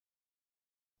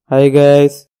Hi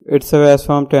guys, it's Avas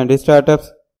from Trendy Startups.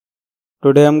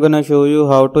 Today I'm gonna show you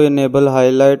how to enable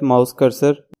highlight mouse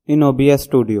cursor in OBS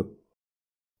Studio.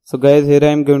 So guys, here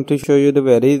I'm going to show you the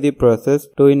very easy process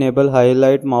to enable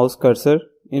highlight mouse cursor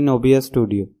in OBS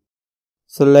Studio.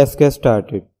 So let's get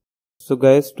started. So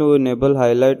guys, to enable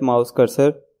highlight mouse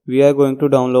cursor, we are going to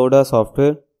download a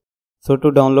software. So to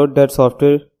download that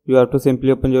software, you have to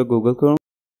simply open your Google Chrome.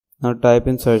 Now type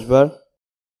in search bar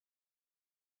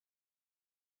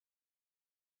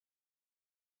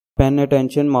pen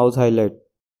attention mouse highlight.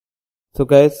 So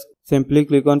guys, simply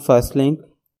click on first link.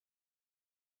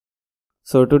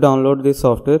 So to download this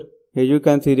software, here you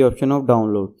can see the option of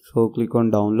download. So click on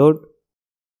download.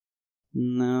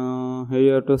 Now here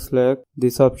you have to select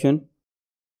this option.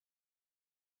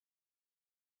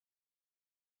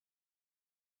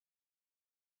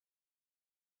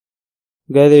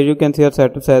 Guys, here you can see our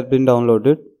setup has been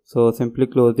downloaded. So simply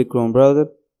close the Chrome browser.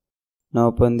 Now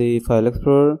open the file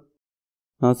explorer.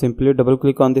 Now simply double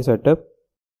click on the setup.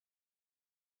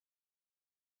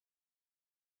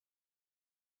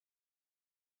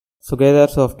 So guys, our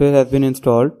software has been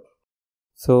installed.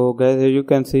 So guys, here you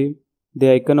can see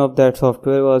the icon of that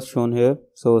software was shown here.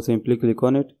 So simply click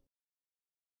on it.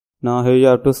 Now here you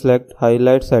have to select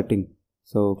highlight setting.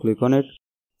 So click on it.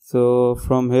 So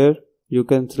from here you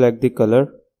can select the color.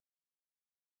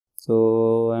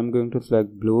 So I'm going to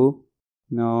select blue.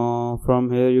 Now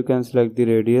from here you can select the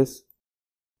radius.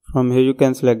 From here you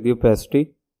can select the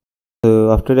opacity.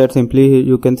 So after that, simply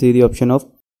you can see the option of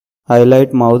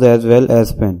highlight mouse as well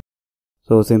as pen.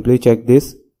 So simply check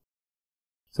this.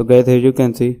 So guys, here you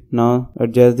can see, now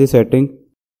adjust the setting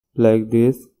like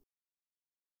this,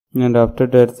 and after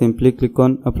that simply click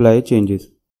on apply changes.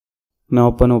 Now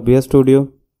open OBS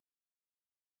Studio.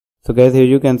 So guys, here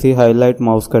you can see highlight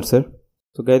mouse cursor.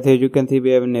 So guys, here you can see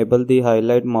we have enabled the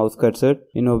highlight mouse cursor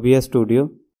in OBS Studio.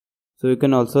 So you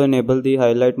can also enable the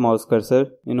highlight mouse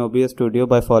cursor in OBS Studio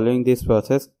by following this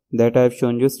process that I have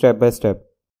shown you step by step.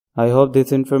 I hope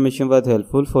this information was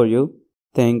helpful for you.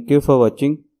 Thank you for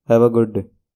watching. Have a good day.